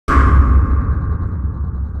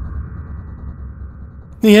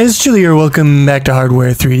Hey guys, it's Chili here. Welcome back to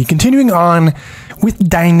Hardware 3D. Continuing on with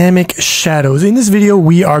dynamic shadows. In this video,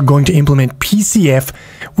 we are going to implement PCF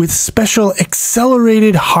with special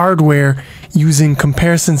accelerated hardware using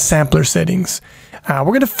comparison sampler settings. We're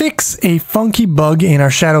going to fix a funky bug in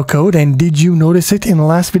our shadow code, and did you notice it in the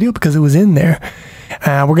last video? Because it was in there.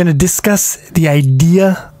 We're going to discuss the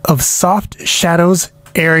idea of soft shadows,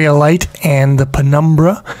 area light, and the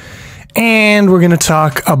penumbra. And we're going to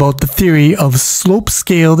talk about the theory of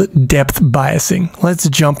slope-scaled depth biasing. Let's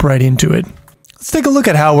jump right into it. Let's take a look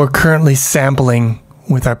at how we're currently sampling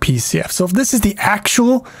with our PCF. So if this is the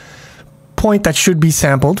actual point that should be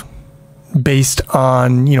sampled based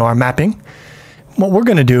on, our mapping, what we're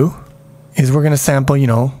going to do is we're going to sample,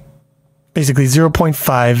 basically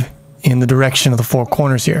 0.5 in the direction of the four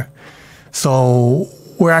corners here. So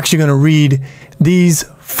we're actually going to read these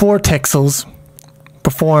four texels,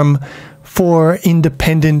 perform four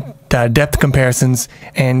independent depth comparisons,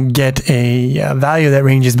 and get a value that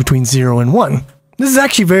ranges between 0 and 1. This is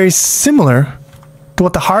actually very similar to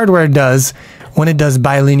what the hardware does when it does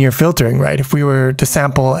bilinear filtering, right? If we were to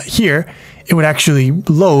sample here, it would actually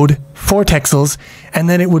load four texels, and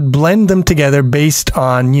then it would blend them together based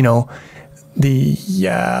on, the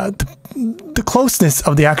closeness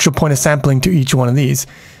of the actual point of sampling to each one of these.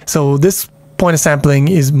 So this point of sampling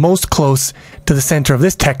is most close to the center of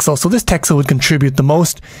this texel. So this texel would contribute the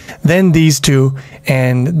most, then these two,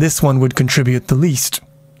 and this one would contribute the least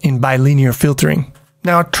in bilinear filtering.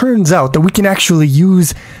 Now it turns out that we can actually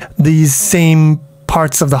use these same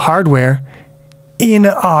parts of the hardware in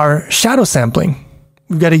our shadow sampling.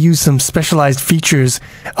 We've got to use some specialized features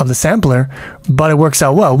of the sampler, but it works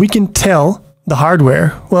out well. We can tell the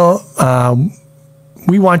hardware,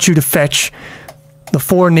 we want you to fetch the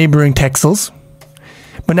four neighboring texels,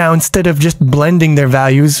 but now instead of just blending their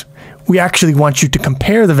values, we actually want you to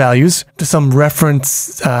compare the values to some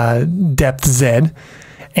reference depth Z,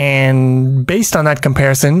 and based on that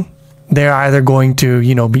comparison, they're either going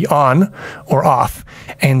to be on or off,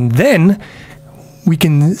 and then we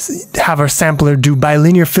can have our sampler do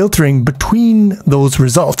bilinear filtering between those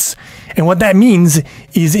results. And what that means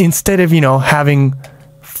is instead of having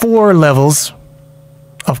four levels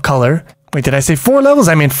of color. Wait, did I say 4 levels?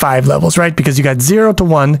 I meant 5 levels, right? Because you got 0 to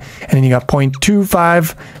 1, and then you got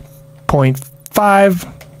 0.25,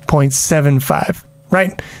 0.5, 0.75,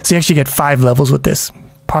 right? So you actually get 5 levels with this.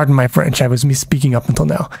 Pardon my French, I was misspeaking up until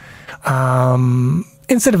now.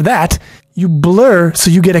 Instead of that, you blur so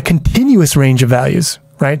you get a continuous range of values,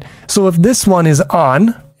 right? So if this one is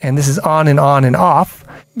on, and this is on and off,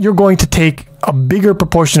 you're going to take a bigger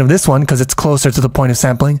proportion of this one because it's closer to the point of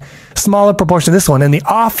sampling, smaller proportion of this one, and the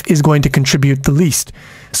off is going to contribute the least.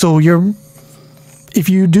 So if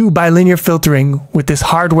you do bilinear filtering with this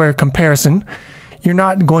hardware comparison, you're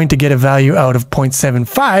not going to get a value out of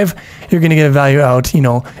 0.75, you're going to get a value out,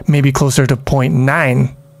 maybe closer to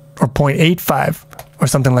 0.9 or 0.85 or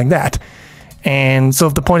something like that. And so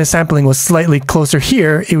if the point of sampling was slightly closer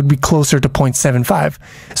here, it would be closer to 0.75.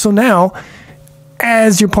 So now,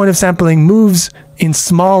 as your point of sampling moves in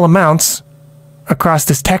small amounts across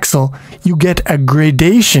this texel, you get a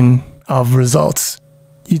gradation of results.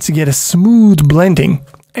 You get a smooth blending,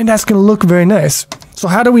 and that's going to look very nice. So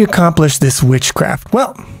how do we accomplish this witchcraft?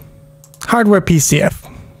 Well, hardware PCF.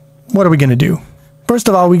 What are we going to do? First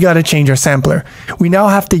of all, we got to change our sampler. We now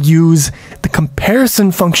have to use the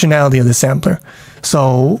comparison functionality of the sampler.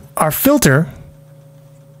 So our filter,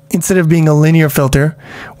 instead of being a linear filter,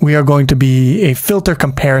 we are going to be a filter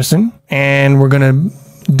comparison, and we're going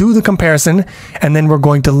to do the comparison, and then we're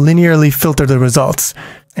going to linearly filter the results.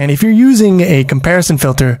 And if you're using a comparison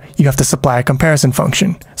filter, you have to supply a comparison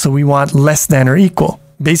function. So we want less than or equal.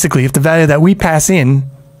 Basically, if the value that we pass in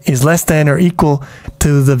is less than or equal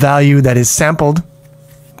to the value that is sampled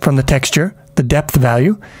from the texture, the depth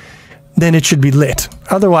value, then it should be lit.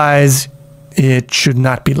 Otherwise, it should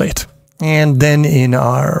not be lit. And then in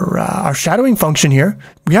our shadowing function here,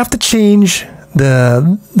 we have to change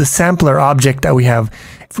the sampler object that we have.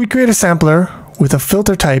 If we create a sampler with a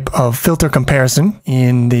filter type of filter comparison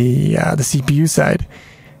in the CPU side,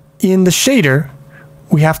 in the shader,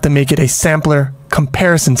 we have to make it a sampler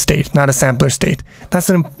comparison state, not a sampler state. That's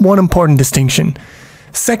one important distinction.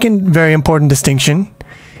 Second very important distinction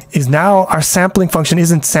is now our sampling function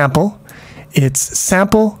isn't sample, it's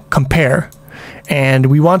sample compare. And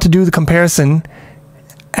we want to do the comparison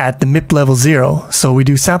at the MIP level 0. So we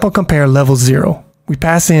do sample compare level 0. We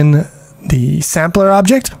pass in the sampler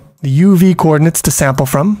object, the UV coordinates to sample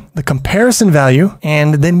from, the comparison value,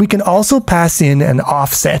 and then we can also pass in an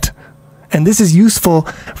offset. And this is useful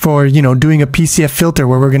for, doing a PCF filter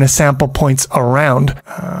where we're going to sample points around.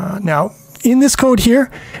 Now, in this code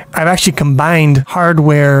here, I've actually combined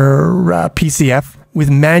hardware PCF with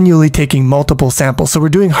manually taking multiple samples. So we're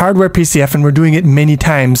doing hardware PCF and we're doing it many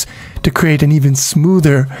times to create an even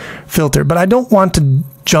smoother filter. But I don't want to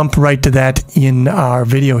jump right to that in our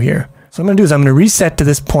video here. So what I'm going to do is I'm going to reset to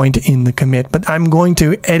this point in the commit, but I'm going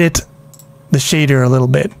to edit the shader a little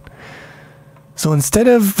bit. So instead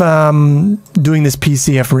of doing this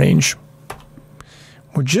PCF range,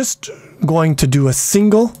 we're just going to do a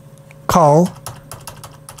single call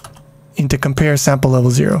into compare sample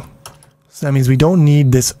level 0. So that means we don't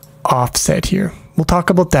need this offset here. We'll talk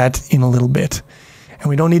about that in a little bit. And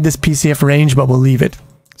we don't need this PCF range, but we'll leave it.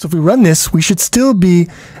 So if we run this, we should still be,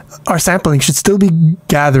 our sampling should still be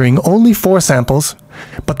gathering only 4 samples,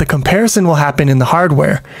 but the comparison will happen in the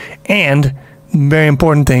hardware. And, very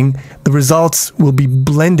important thing, the results will be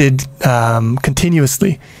blended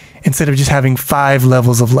continuously instead of just having 5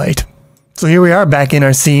 levels of light. So here we are back in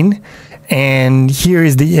our scene, and here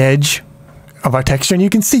is the edge of our texture, and you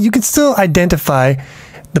can see, you can still identify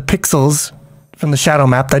the pixels from the shadow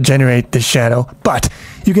map that generate this shadow, but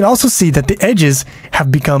you can also see that the edges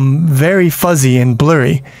have become very fuzzy and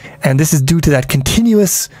blurry, and this is due to that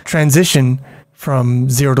continuous transition from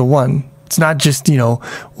 0 to 1. It's not just, you know,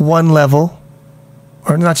 1 level,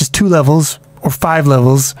 or not just 2 levels or 5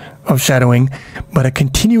 levels of shadowing, but a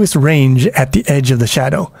continuous range at the edge of the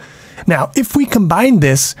shadow. Now, if we combine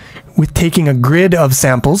this with taking a grid of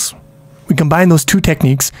samples, we combine those 2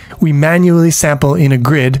 techniques, we manually sample in a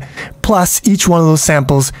grid, plus each one of those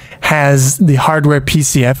samples has the hardware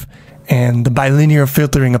PCF and the bilinear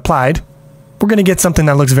filtering applied, we're going to get something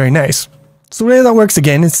that looks very nice. So the way that works,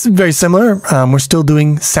 again, it's very similar. We're still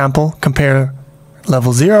doing sample, compare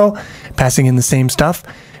level 0, passing in the same stuff,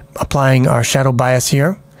 applying our shadow bias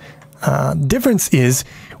here. Difference is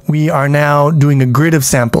we are now doing a grid of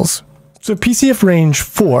samples. So PCF range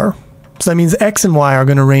 4, so that means X and Y are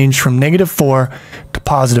going to range from -4 to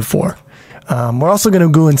 +4. We're also going to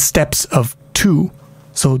go in steps of 2,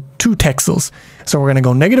 so 2 texels. So we're going to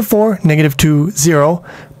go -4, -2, 0,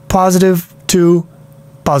 +2,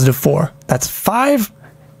 +4. That's 5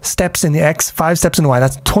 steps in the X, 5 steps in the Y.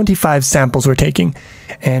 That's 25 samples we're taking.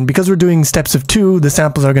 And because we're doing steps of 2, the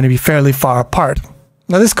samples are going to be fairly far apart.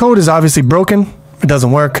 Now this code is obviously broken. It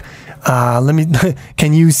doesn't work.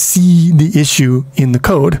 Can you see the issue in the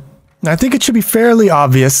code? Now, I think it should be fairly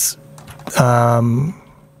obvious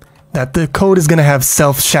that the code is going to have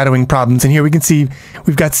self-shadowing problems. And here we can see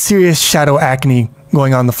we've got serious shadow acne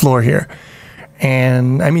going on the floor here.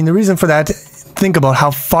 And I mean, the reason for that, think about how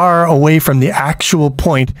far away from the actual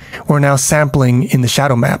point we're now sampling in the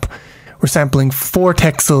shadow map. We're sampling 4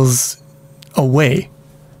 texels away.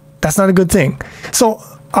 That's not a good thing. So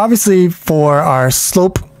obviously for our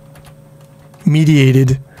slope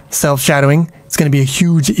mediated self-shadowing, it's going to be a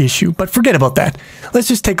huge issue, but forget about that. Let's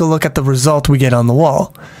just take a look at the result we get on the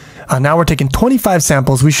wall. Now we're taking 25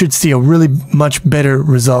 samples. We should see a really much better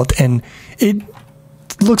result, and it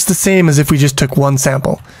looks the same as if we just took 1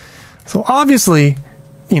 sample. So obviously,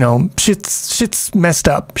 you know, shit's messed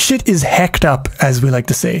up. Shit is hecked up, as we like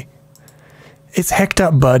to say. It's hecked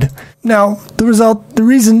up, bud. Now, the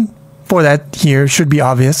reason for that here should be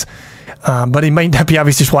obvious, but it might not be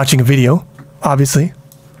obvious just watching a video, obviously.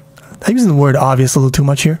 I'm using the word obvious a little too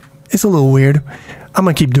much here. It's a little weird. I'm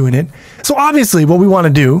going to keep doing it. So obviously what we want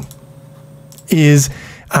to do is,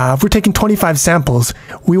 if we're taking 25 samples,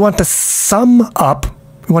 we want to sum up,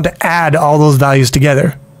 we want to add all those values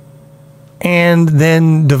together and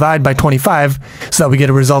then divide by 25 so that we get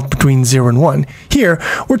a result between 0 and 1. Here,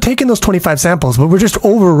 we're taking those 25 samples, but we're just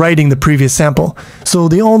overwriting the previous sample. So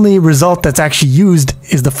the only result that's actually used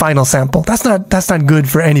is the final sample. That's not good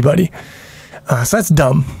for anybody. So that's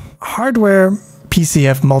dumb. Hardware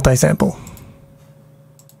PCF multi-sample.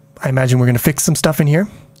 I imagine we're going to fix some stuff in here.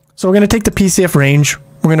 So we're going to take the PCF range,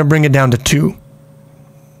 we're going to bring it down to 2.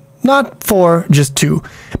 Not 4, just 2.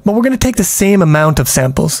 But we're going to take the same amount of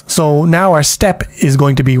samples. So now our step is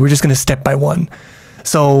going to be, we're just going to step by 1.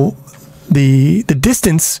 So the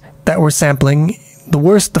distance that we're sampling,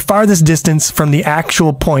 the farthest distance from the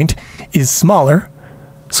actual point is smaller.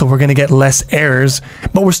 So we're going to get less errors,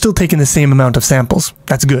 but we're still taking the same amount of samples.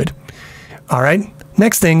 That's good. All right.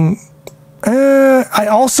 Next thing, I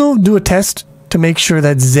also do a test to make sure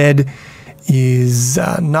that Z is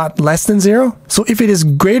not less than 0. So if it is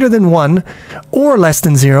greater than 1 or less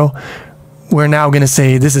than 0, we're now going to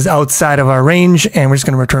say this is outside of our range, and we're just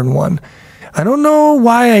going to return 1. I don't know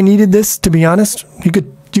why I needed this, to be honest. You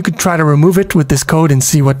could try to remove it with this code and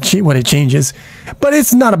see what it changes, but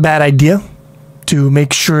it's not a bad idea to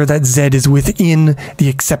make sure that Z is within the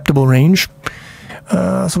acceptable range.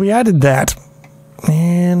 So we added that.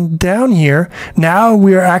 And down here, now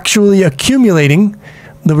we are actually accumulating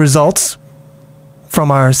the results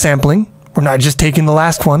from our sampling. We're not just taking the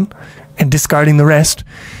last one and discarding the rest.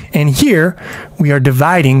 And here we are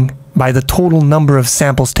dividing by the total number of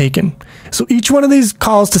samples taken. So each one of these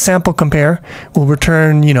calls to sample compare will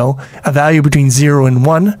return, you know, a value between 0 and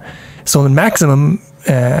 1. So the maximum,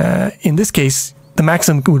 in this case, the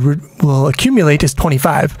maximum will accumulate is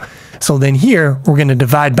 25. So then here we're going to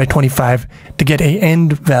divide by 25 to get a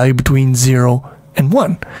end value between 0 and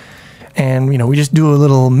 1. And, you know, we just do a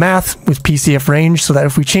little math with PCF range so that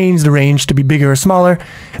if we change the range to be bigger or smaller,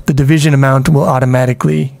 the division amount will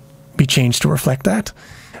automatically be changed to reflect that.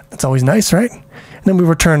 That's always nice, right? And then we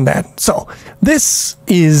return that. So this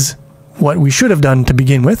is what we should have done to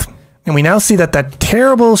begin with. And we now see that that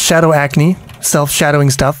terrible shadow acne, self-shadowing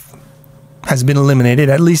stuff has been eliminated,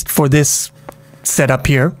 at least for this setup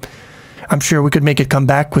here. I'm sure we could make it come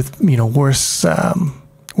back with, you know, worse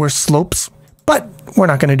slopes, but we're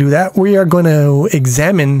not going to do that. We are going to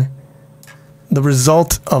examine the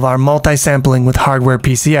result of our multi-sampling with hardware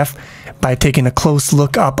PCF by taking a close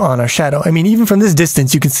look up on our shadow. I mean, even from this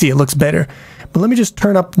distance, you can see it looks better. But let me just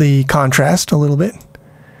turn up the contrast a little bit.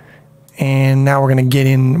 And now we're going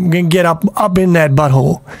to get up in that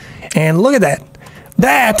butthole. And look at that.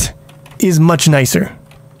 That is much nicer.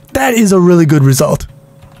 That is a really good result.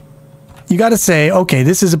 You got to say, okay,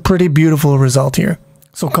 this is a pretty beautiful result here.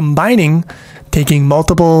 So combining, taking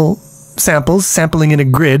multiple samples, sampling in a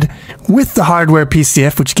grid with the hardware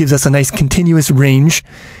PCF, which gives us a nice continuous range,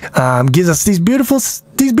 gives us these beautiful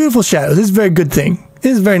shadows. This is a very good thing.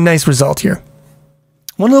 This is a very nice result here.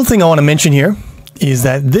 One little thing I want to mention here is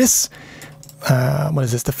that this, what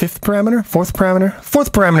is this, the fourth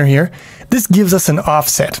parameter here, this gives us an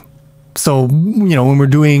offset. So, you know, when we're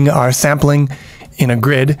doing our sampling in a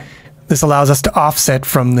grid, this allows us to offset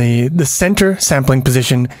from the center sampling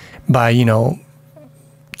position by, you know,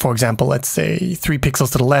 for example, let's say 3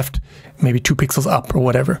 pixels to the left, maybe 2 pixels up or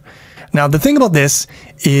whatever. Now, the thing about this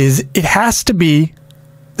is it has to be,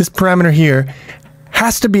 this parameter here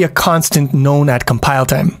has to be a constant known at compile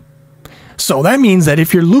time. So that means that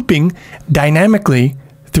if you're looping dynamically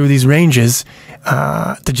through these ranges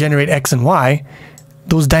to generate X and Y,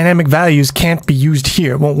 those dynamic values can't be used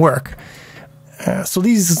here. It won't work. So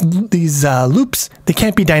these loops, they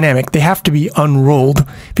can't be dynamic. They have to be unrolled.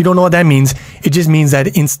 If you don't know what that means, it just means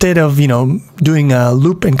that instead of, you know, doing a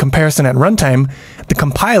loop and comparison at runtime, the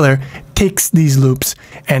compiler takes these loops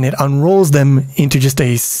and it unrolls them into just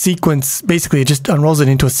a sequence. Basically, it just unrolls it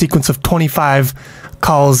into a sequence of 25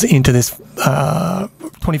 calls into this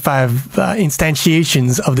 25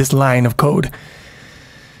 instantiations of this line of code.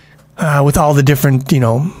 With all the different, you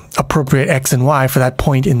know, appropriate X and Y for that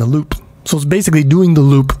point in the loop. So it's basically doing the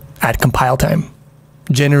loop at compile time,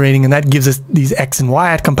 generating, and that gives us these X and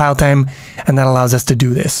Y at compile time, and that allows us to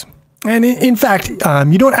do this. And in fact,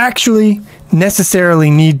 you don't actually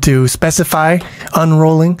necessarily need to specify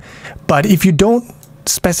unrolling, but if you don't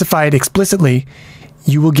specify it explicitly,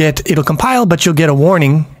 you will get, it'll compile, but you'll get a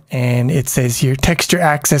warning, and it says here, texture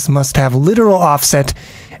access must have literal offset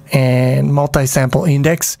and multi-sample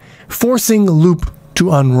index, forcing loop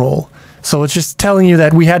to unroll. So it's just telling you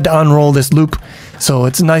that we had to unroll this loop. So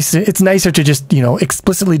it's nice. It's nicer to just, you know,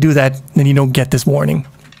 explicitly do that, then you don't get this warning.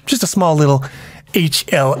 Just a small little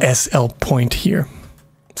HLSL point here.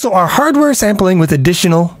 So our hardware sampling with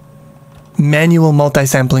additional manual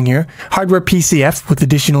multi-sampling here, hardware PCF with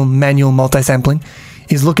additional manual multi-sampling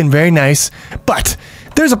is looking very nice, but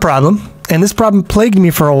there's a problem. And this problem plagued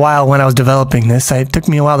me for a while when I was developing this. It took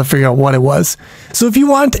me a while to figure out what it was. So if you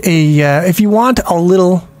want a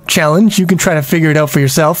little challenge, you can try to figure it out for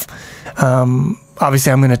yourself.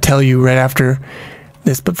 Obviously, I'm going to tell you right after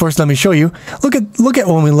this, but first let me show you. Look at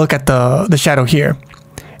when we look at the shadow here.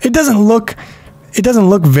 It doesn't look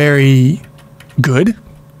very good.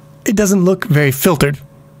 It doesn't look very filtered,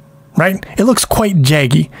 right? It looks quite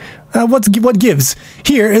jaggy. What gives?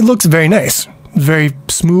 Here, it looks very nice, very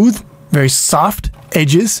smooth, very soft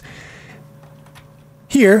edges.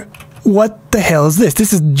 Here, what the hell is this?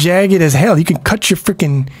 This is jagged as hell. You can cut your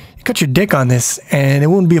dick on this and it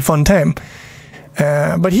won't be a fun time.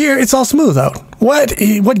 But here it's all smooth out.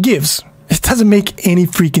 What gives? It doesn't make any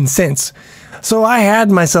freaking sense. So I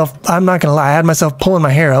had myself, I'm not gonna lie, I had myself pulling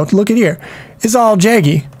my hair out. Look at here. It's all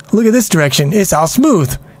jaggy. Look at this direction. It's all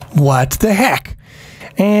smooth. What the heck?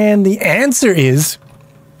 And the answer is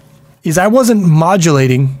I wasn't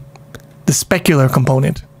modulating the specular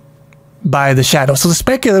component by the shadow. So the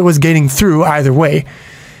specular was getting through either way,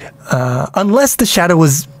 unless the shadow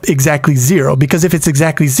was exactly 0, because if it's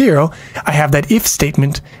exactly 0, I have that if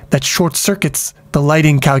statement that short circuits the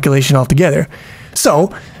lighting calculation altogether.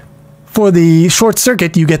 So for the short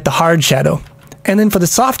circuit, you get the hard shadow. And then for the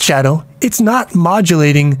soft shadow, it's not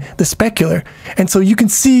modulating the specular. And so you can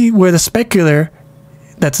see where the specular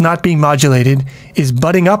that's not being modulated is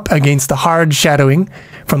butting up against the hard shadowing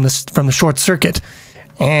from the short circuit.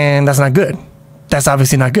 And that's not good. That's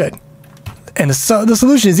obviously not good. And the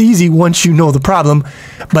solution is easy once you know the problem.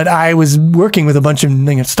 But I was working with a bunch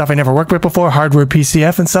of stuff I never worked with before, hardware,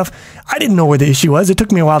 PCF and stuff. I didn't know where the issue was. It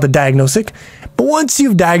took me a while to diagnose it. But once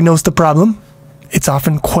you've diagnosed the problem, it's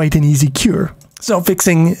often quite an easy cure. So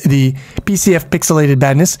fixing the PCF pixelated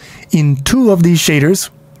badness in 2 of these shaders,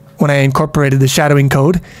 when I incorporated the shadowing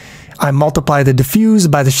code, I multiplied the diffuse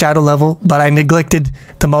by the shadow level, but I neglected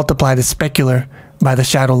to multiply the specular by the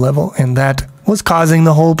shadow level, and that was causing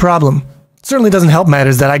the whole problem. It certainly doesn't help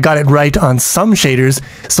matters that I got it right on some shaders,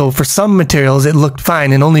 so for some materials it looked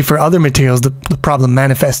fine, and only for other materials the problem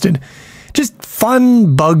manifested. Just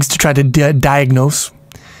fun bugs to try to diagnose.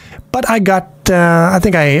 But I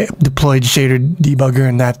think I deployed shader debugger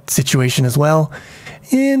in that situation as well,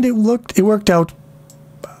 and it worked out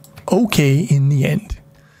okay in the end.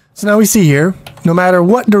 So now we see here, no matter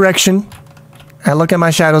what direction I look at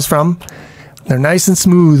my shadows from, they're nice and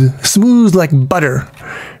smooth like butter.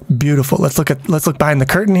 Beautiful. Let's look behind the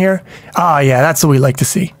curtain here. Ah, yeah, that's what we like to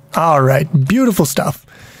see. All right, beautiful stuff.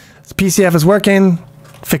 So PCF is working,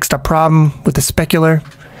 fixed our problem with the specular.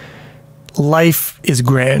 Life is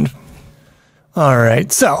grand. All right,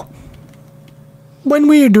 so when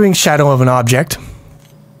we are doing shadow of an object,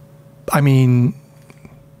 I mean,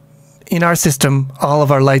 in our system, all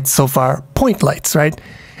of our lights so far, point lights, right?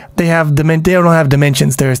 They don't have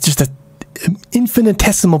dimensions. There's just an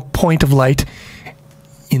infinitesimal point of light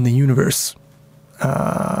in the universe.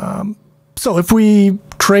 So if we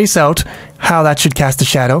trace out how that should cast a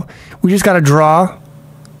shadow, we just got to draw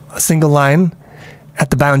a single line at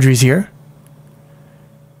the boundaries here.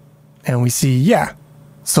 And we see, yeah,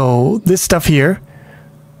 so this stuff here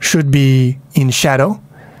should be in shadow,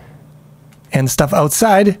 and the stuff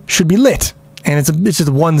outside should be lit. And it's just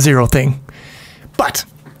a 1-0 thing. But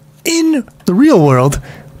in the real world,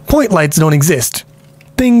 point lights don't exist.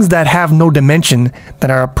 Things that have no dimension, that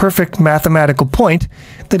are a perfect mathematical point,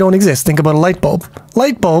 they don't exist. Think about a light bulb.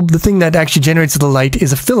 Light bulb, the thing that actually generates the light,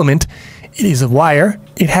 is a filament. It is a wire.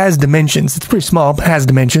 It has dimensions. It's pretty small, but has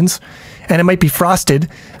dimensions. And it might be frosted,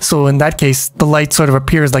 so in that case, the light sort of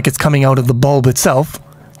appears like it's coming out of the bulb itself,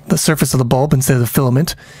 the surface of the bulb instead of the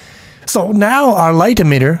filament. So now our light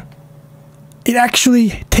emitter, it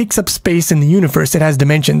actually takes up space in the universe. It has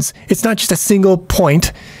dimensions. It's not just a single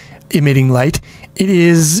point emitting light. It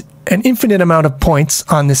is an infinite amount of points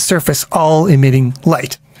on this surface, all emitting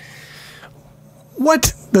light.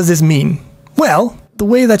 What does this mean? Well, the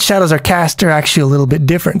way that shadows are cast are actually a little bit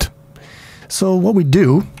different. So what we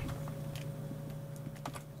do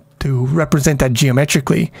to represent that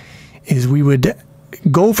geometrically is we would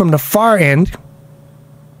go from the far end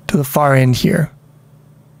to the far end here.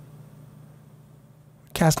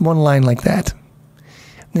 Cast one line like that.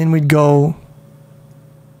 Then we'd go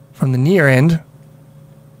from the near end.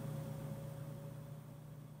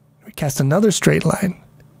 We'd cast another straight line.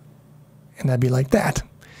 And that'd be like that.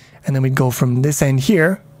 And then we'd go from this end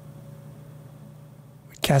here.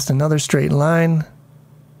 We'd cast another straight line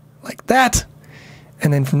like that.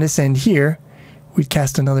 And then from this end here, we'd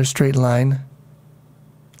cast another straight line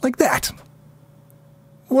like that.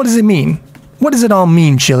 What does it mean? What does it all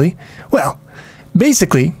mean, Chili? Well,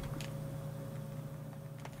 basically,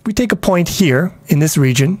 we take a point here in this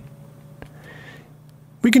region.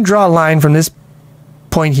 We can draw a line from this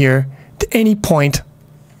point here to any point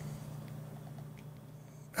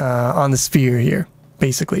on the sphere here,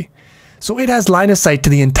 basically. So it has line of sight to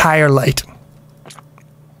the entire light.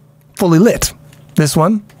 Fully lit. This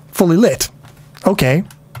one, fully lit. Okay.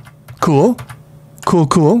 Cool. Cool,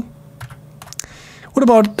 cool. What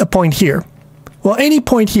about a point here? Well, any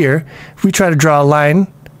point here, if we try to draw a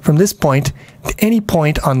line from this point to any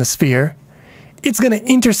point on the sphere, it's going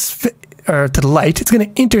to to the light, it's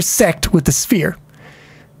going to intersect with the sphere.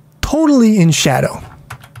 Totally in shadow.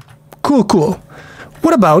 Cool, cool.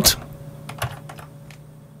 What about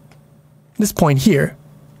this point here,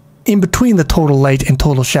 in between the total light and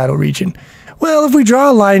total shadow region? Well, if we draw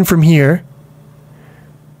a line from here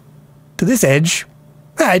to this edge,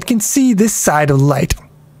 it can see this side of the light.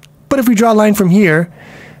 But if we draw a line from here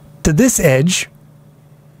to this edge,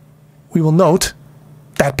 we will note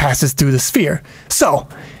that passes through the sphere. So,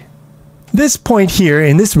 this point here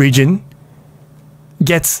in this region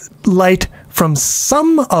gets light from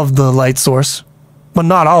some of the light source, but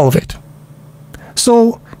not all of it.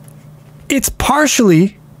 So, it's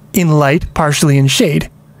partially in light, partially in shade.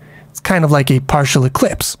 It's kind of like a partial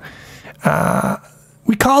eclipse.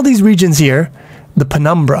 We call these regions here the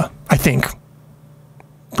penumbra, I think.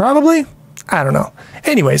 Probably? I don't know.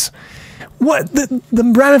 Anyways, what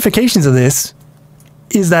the ramifications of this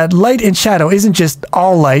is that light and shadow isn't just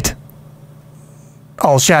all light,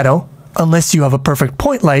 all shadow, unless you have a perfect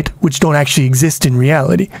point light, which don't actually exist in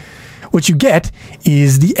reality. What you get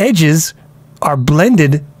is the edges are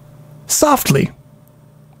blended softly.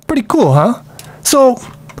 Pretty cool, huh? So,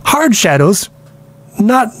 hard shadows,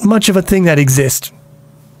 not much of a thing that exists.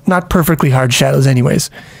 Not perfectly hard shadows anyways.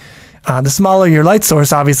 The smaller your light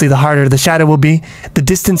source, obviously, the harder the shadow will be. The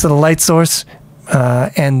distance of the light source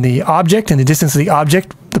and the object, and the distance of the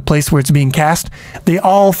object, the place where it's being cast, they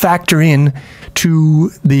all factor in to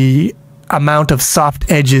the amount of soft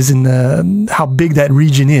edges in how big that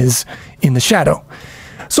region is in the shadow.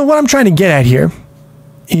 So what I'm trying to get at here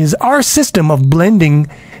is our system of blending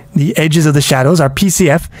the edges of the shadows, our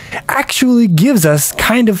PCF, actually gives us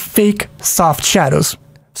kind of fake soft shadows.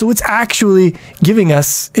 So it's actually giving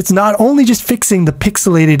us, it's not only just fixing the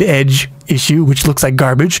pixelated edge issue, which looks like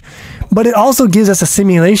garbage, but it also gives us a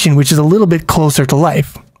simulation which is a little bit closer to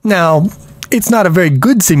life. Now, it's not a very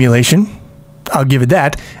good simulation, I'll give it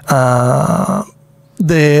that.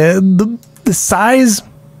 The size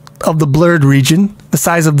of the blurred region, the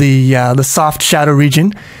size of the soft shadow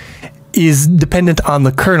region, is dependent on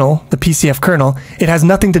the kernel, the PCF kernel. It has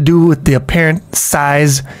nothing to do with the apparent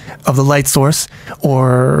size of the light source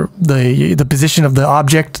or the position of the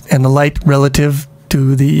object and the light relative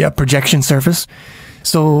to the projection surface.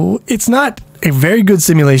 So it's not a very good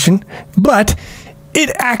simulation, but it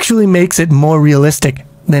actually makes it more realistic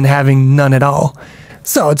than having none at all.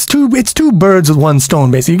 So it's two birds with one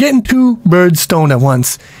stone, basically. You're getting two birds stoned at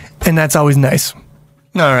once, and that's always nice.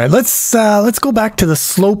 All right, let's go back to the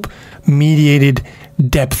slope-mediated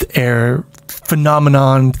depth error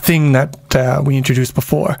phenomenon thing that we introduced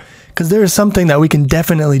before, because there is something that we can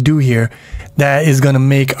definitely do here that is going to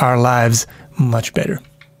make our lives much better.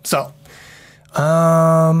 So,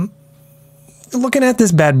 looking at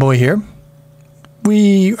this bad boy here,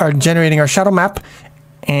 we are generating our shadow map,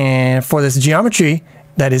 and for this geometry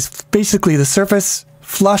that is basically the surface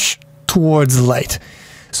flush towards light.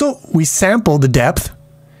 So we sample the depth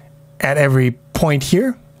at every point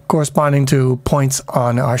here, corresponding to points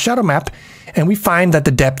on our shadow map, and we find that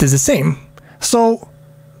the depth is the same. So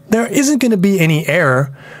there isn't going to be any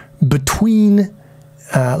error between,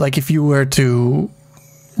 like if you were to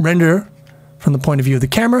render from the point of view of the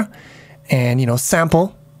camera and, you know,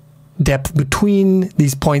 sample depth between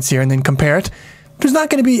these points here and then compare it, there's not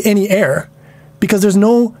going to be any error because there's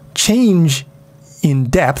no change in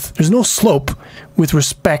depth. There's no slope with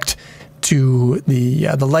respect to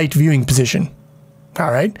the light viewing position.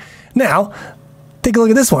 All right. Now, take a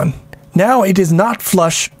look at this one. Now it is not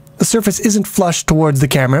flush. The surface isn't flush towards the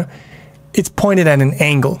camera. It's pointed at an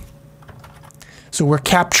angle. So we're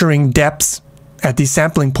capturing depths at these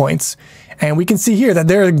sampling points. And we can see here that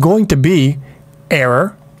there are going to be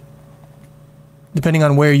error depending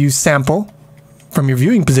on where you sample from your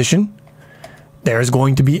viewing position. There is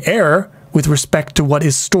going to be error with respect to what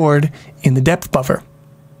is stored in the depth buffer.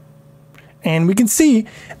 And we can see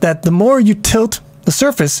that the more you tilt the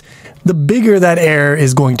surface, the bigger that error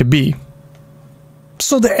is going to be.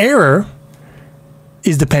 So the error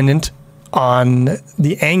is dependent on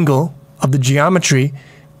the angle of the geometry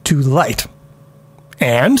to the light.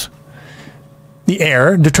 And the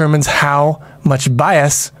error determines how much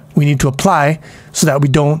bias we need to apply so that we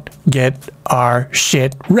don't get our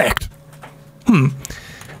shit wrecked.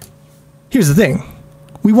 Here's the thing.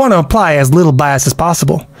 We want to apply as little bias as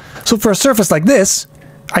possible. So for a surface like this,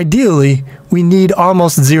 ideally, we need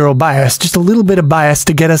almost zero bias, just a little bit of bias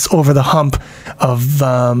to get us over the hump of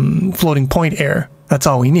floating point error. That's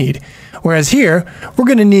all we need. Whereas here, we're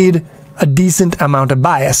going to need a decent amount of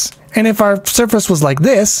bias. And if our surface was like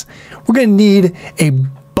this, we're going to need a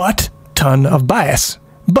butt ton of bias.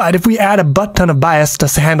 But if we add a butt ton of bias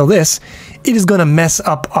to handle this, it is going to mess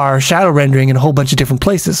up our shadow rendering in a whole bunch of different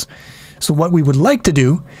places. So what we would like to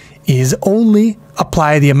do is only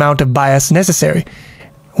apply the amount of bias necessary.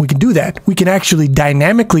 We can do that. We can actually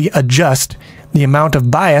dynamically adjust the amount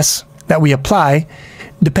of bias that we apply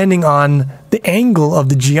depending on the angle of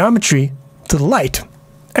the geometry to the light.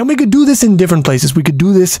 And we could do this in different places. We could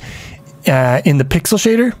do this in the pixel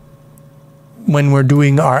shader when we're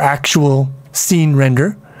doing our actual scene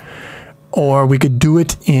render, or we could do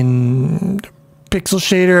it in pixel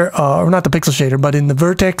shader, or not the pixel shader, but in the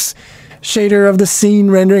vertex shader of the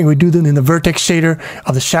scene rendering. We do them in the vertex shader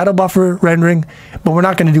of the shadow buffer rendering, but we're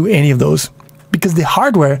not going to do any of those. because the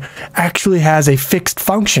hardware actually has a fixed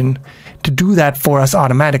function to do that for us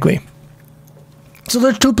automatically. So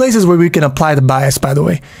there's two places where we can apply the bias, by the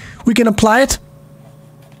way. We can apply it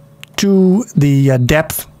to the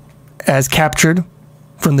depth as captured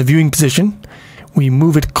from the viewing position. We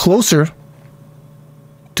move it closer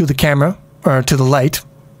to the camera, or to the light,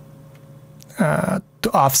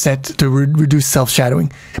 to offset, to reduce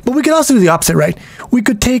self-shadowing. But we could also do the opposite, right? We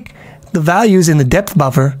could take the values in the depth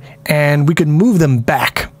buffer and we could move them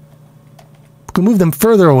back. We could move them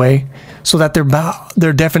further away so that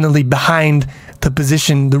they're definitely behind the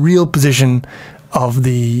position, the real position of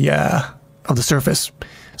the surface.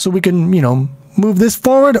 So we can, you know, move this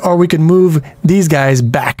forward, or we can move these guys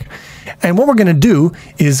back. And what we're going to do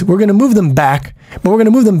is we're going to move them back, but we're going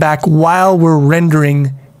to move them back while we're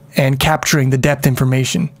rendering and capturing the depth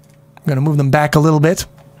information. I'm going to move them back a little bit,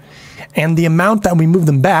 and the amount that we move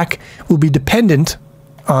them back will be dependent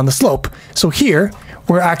on the slope. So here,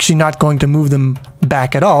 we're actually not going to move them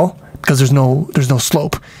back at all because there's no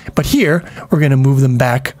slope. But here, we're going to move them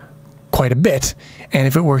back quite a bit. And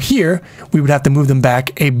if it were here, we would have to move them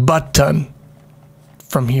back a butt ton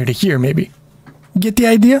from here to here, maybe. Get the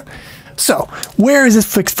idea? So, where is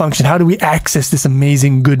this fixed function? How do we access this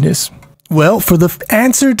amazing goodness? Well, for the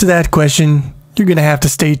answer to that question, you're going to have to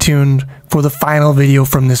stay tuned for the final video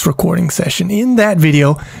from this recording session. In that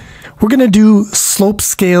video, we're going to do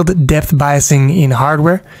slope-scaled depth biasing in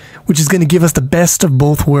hardware, which is going to give us the best of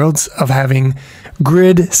both worlds of having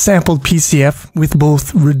grid sampled PCF with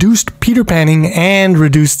both reduced Peter panning and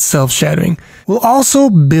reduced self-shadowing. We'll also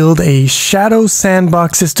build a shadow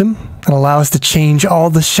sandbox system that allows us to change all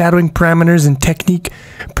the shadowing parameters and technique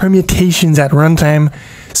permutations at runtime,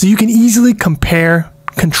 so you can easily compare,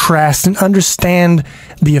 contrast, and understand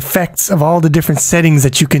the effects of all the different settings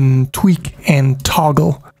that you can tweak and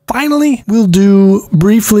toggle. Finally, we'll do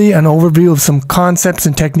briefly an overview of some concepts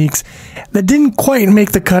and techniques that didn't quite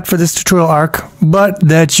make the cut for this tutorial arc, but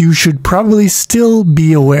that you should probably still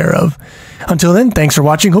be aware of. Until then, thanks for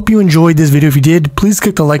watching. Hope you enjoyed this video. If you did, please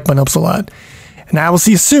click the like button, helps a lot. And I will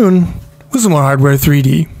see you soon with some more Hardware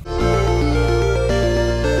 3D.